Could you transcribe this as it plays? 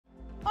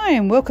Hi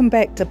and welcome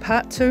back to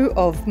part 2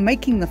 of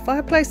making the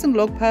fireplace and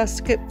log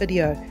basket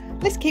video.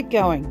 Let's keep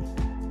going.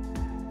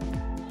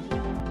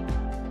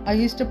 I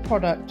used a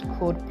product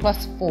called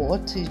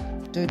 +4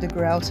 to do the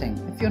grouting.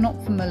 If you're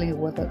not familiar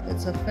with it,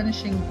 it's a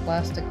finishing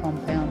plaster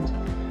compound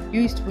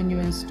used when you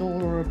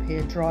install or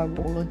repair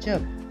drywall or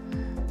jib.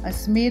 I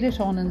smeared it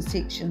on in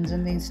sections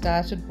and then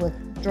started with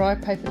dry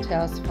paper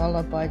towels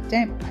followed by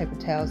damp paper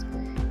towels,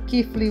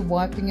 carefully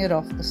wiping it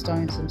off the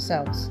stones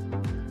themselves.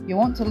 You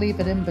want to leave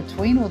it in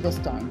between all the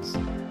stones.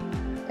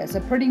 It's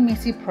a pretty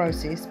messy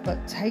process,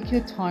 but take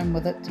your time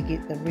with it to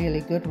get the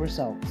really good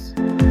results.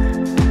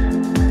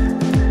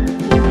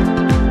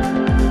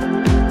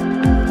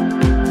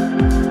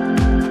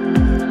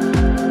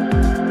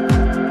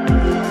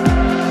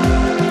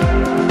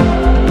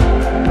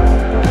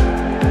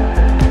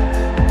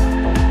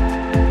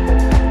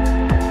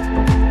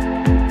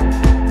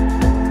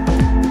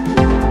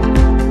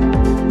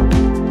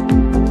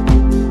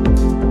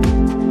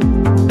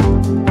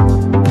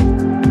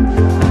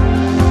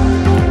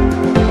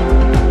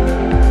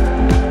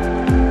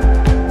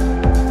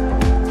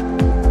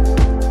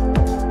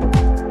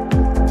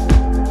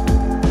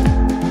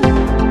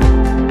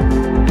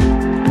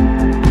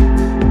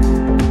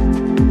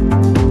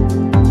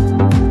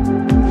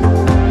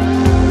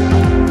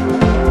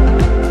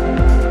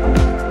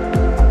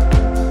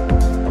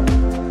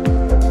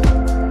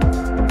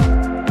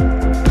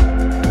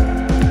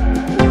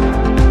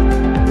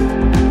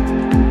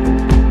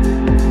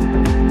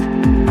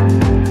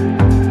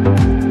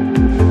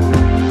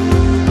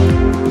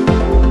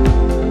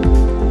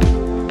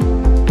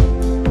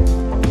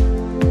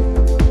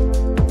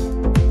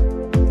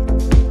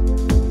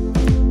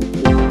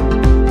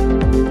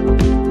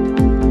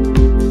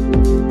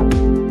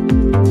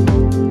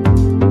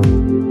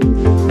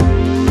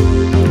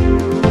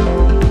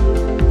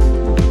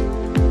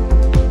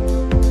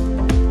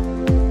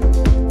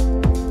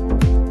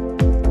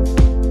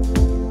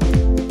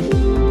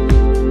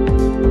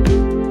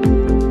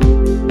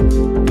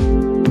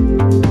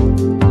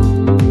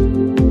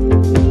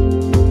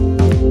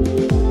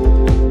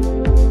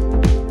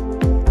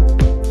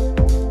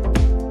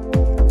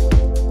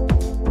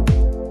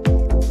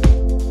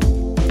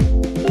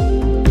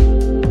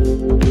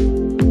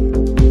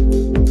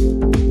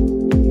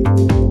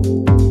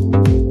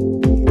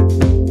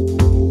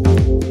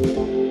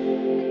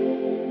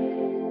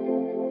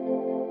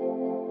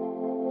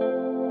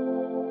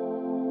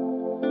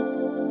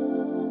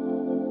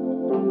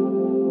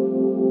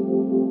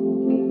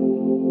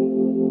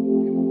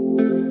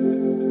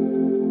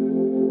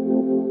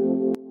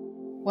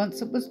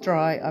 Once it was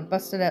dry, I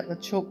busted out the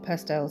chalk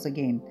pastels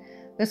again,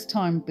 this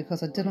time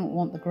because I didn't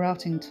want the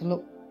grouting to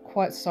look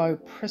quite so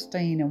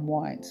pristine and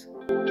white.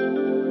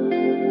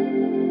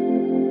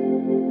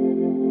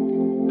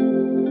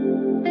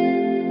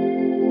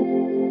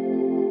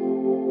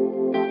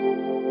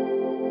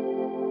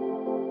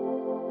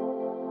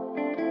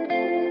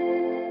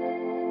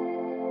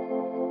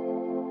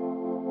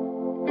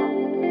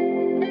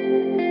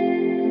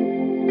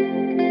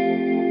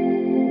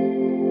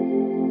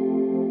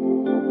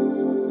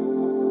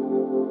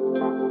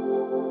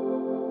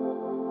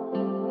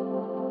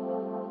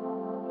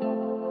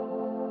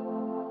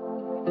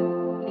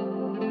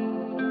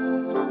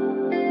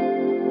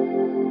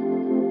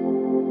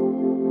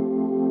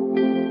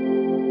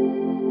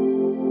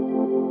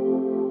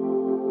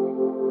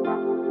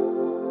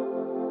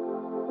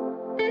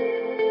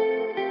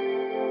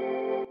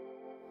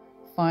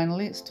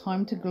 Finally, it's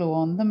time to glue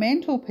on the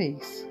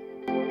mantelpiece.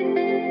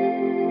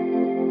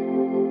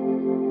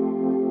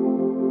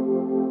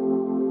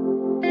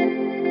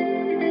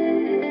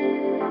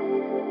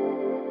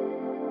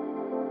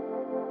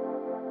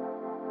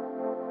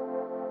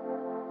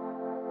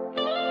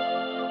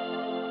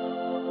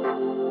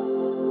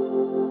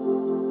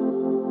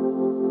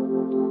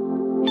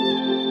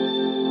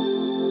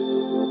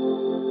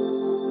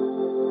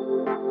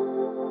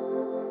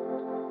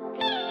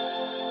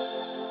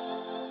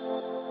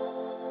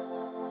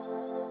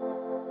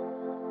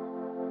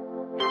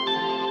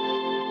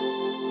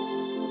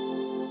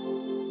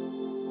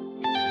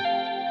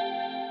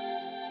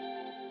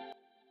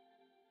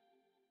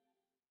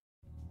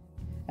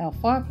 Our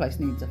fireplace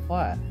needs a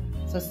fire,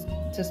 so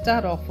to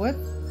start off with,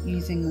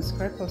 using the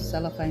scrap of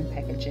cellophane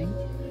packaging,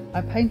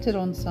 I painted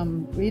on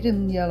some red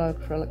and yellow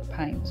acrylic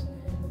paint.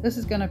 This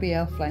is going to be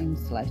our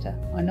flames later.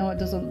 I know it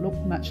doesn't look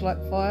much like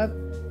fire,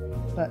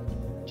 but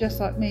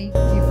just like me,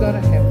 you've got to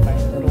have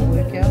faith it'll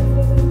work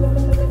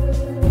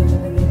out.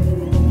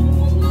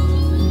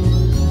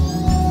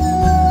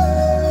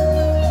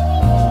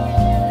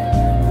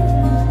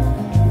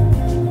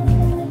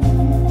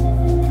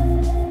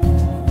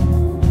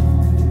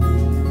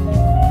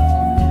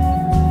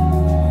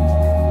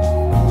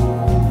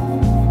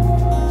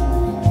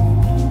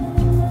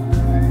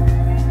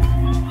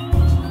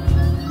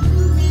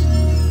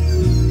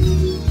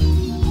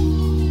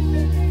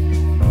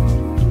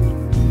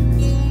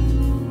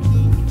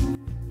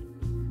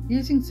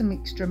 Using some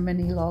extra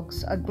mini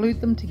logs, I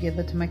glued them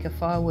together to make a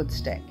firewood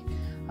stack.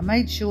 I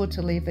made sure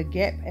to leave a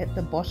gap at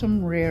the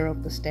bottom rear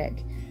of the stack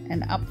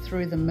and up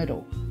through the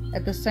middle.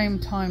 At the same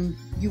time,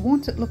 you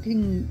want it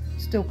looking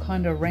still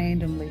kind of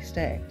randomly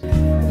stacked.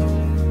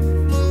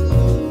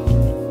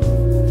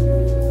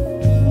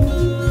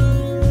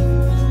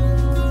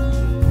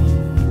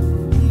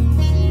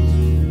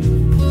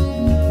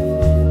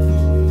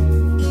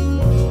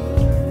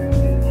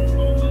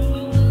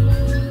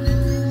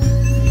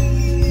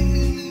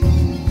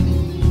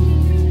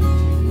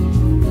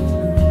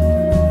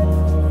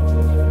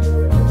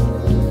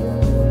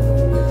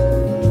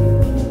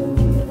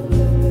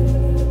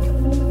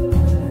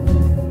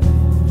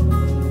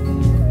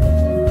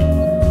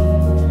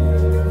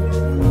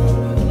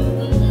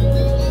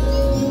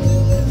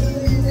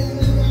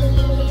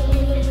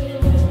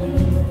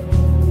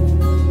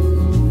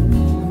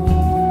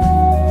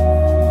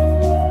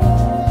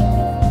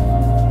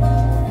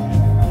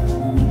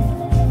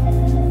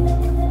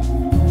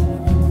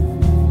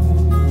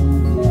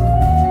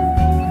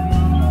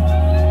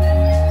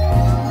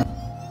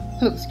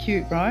 Looks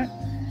cute, right?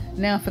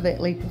 Now for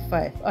that leap of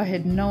faith. I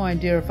had no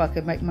idea if I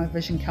could make my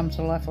vision come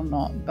to life or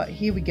not, but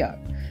here we go.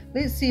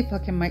 Let's see if I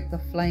can make the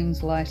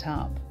flames light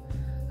up.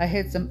 I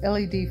had some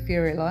LED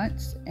fairy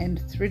lights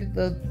and threaded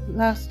the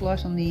last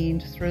light on the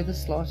end through the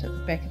slot at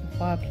the back of the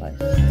fireplace.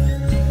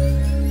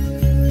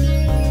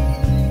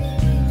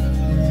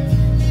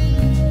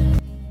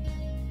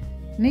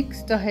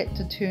 Next I had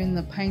to turn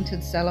the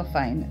painted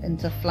cellophane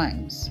into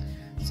flames.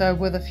 So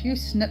with a few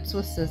snips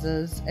with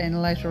scissors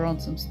and later on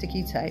some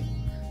sticky tape,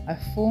 I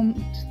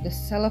formed the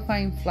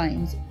cellophane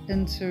flames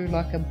into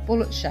like a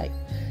bullet shape,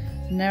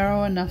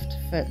 narrow enough to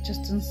fit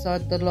just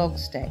inside the log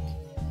stack.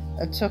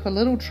 It took a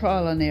little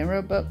trial and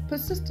error, but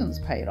persistence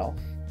paid off.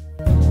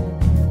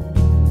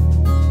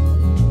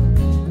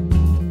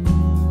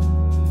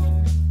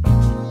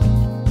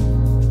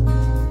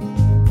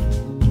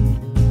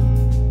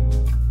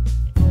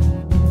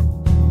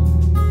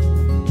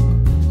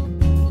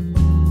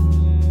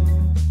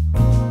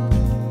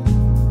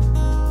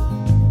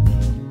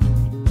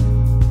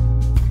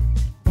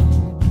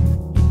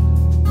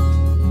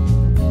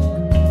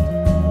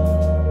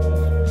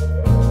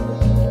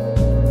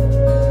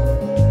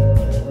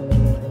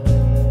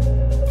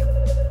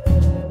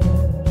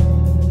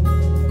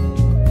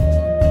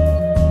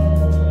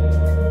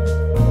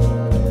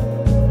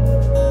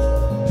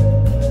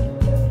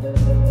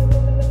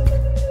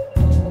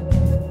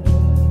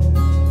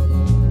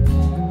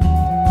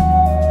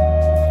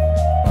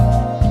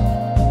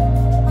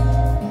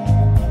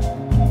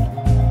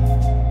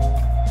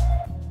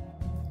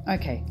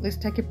 Okay, let's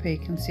take a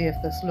peek and see if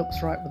this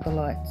looks right with the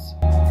lights.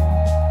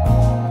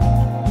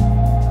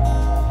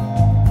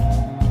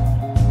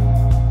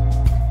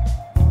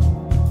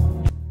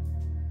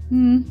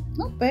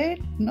 Not bad,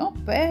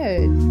 not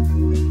bad.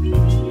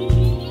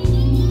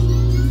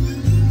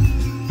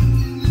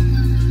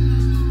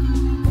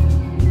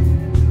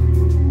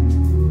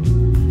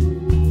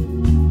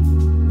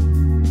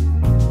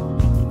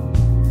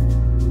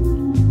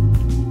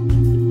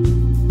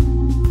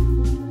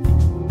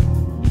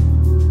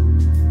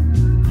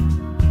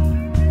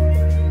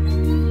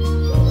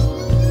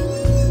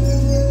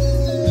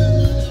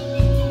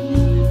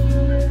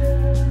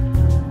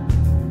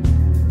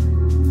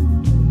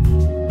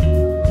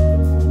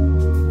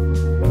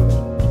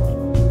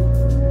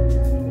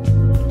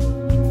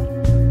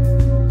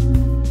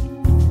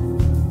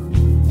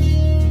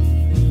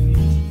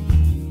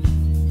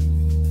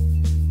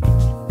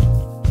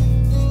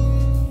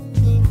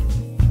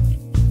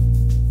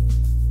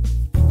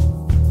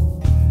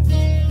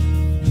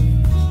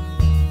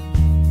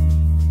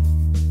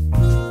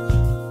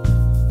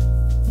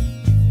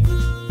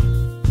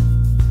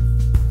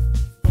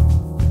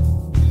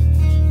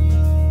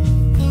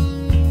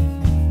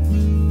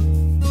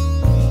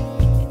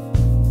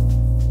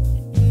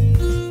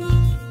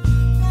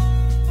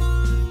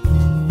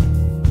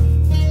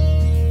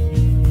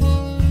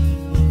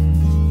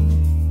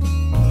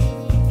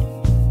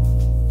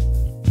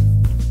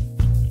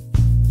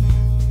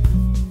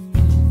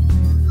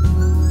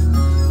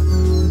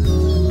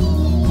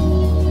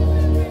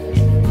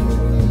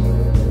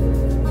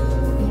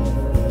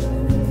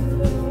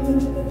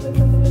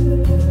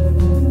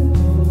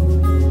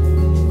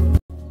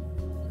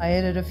 I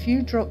added a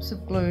few drops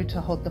of glue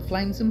to hold the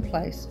flames in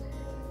place,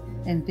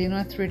 and then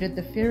I threaded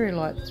the fairy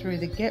light through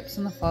the gaps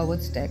in the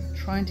firewood stack,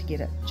 trying to get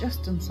it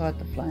just inside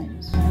the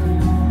flames.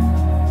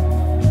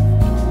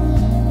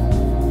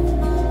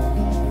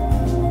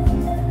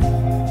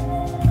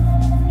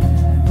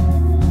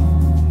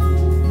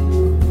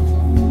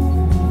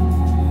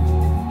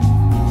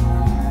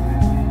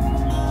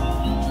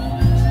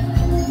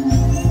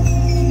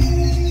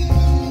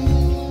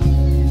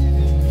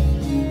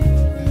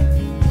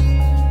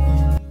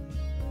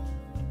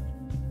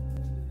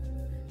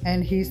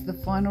 And here's the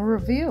final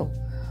reveal.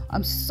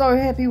 I'm so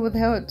happy with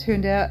how it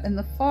turned out, and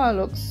the fire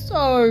looks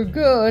so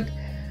good.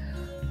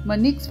 My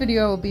next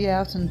video will be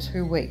out in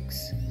 2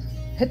 weeks.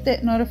 Hit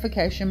that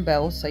notification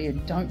bell so you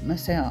don't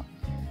miss out.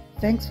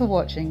 Thanks for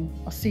watching.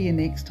 I'll see you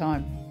next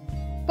time.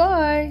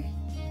 Bye.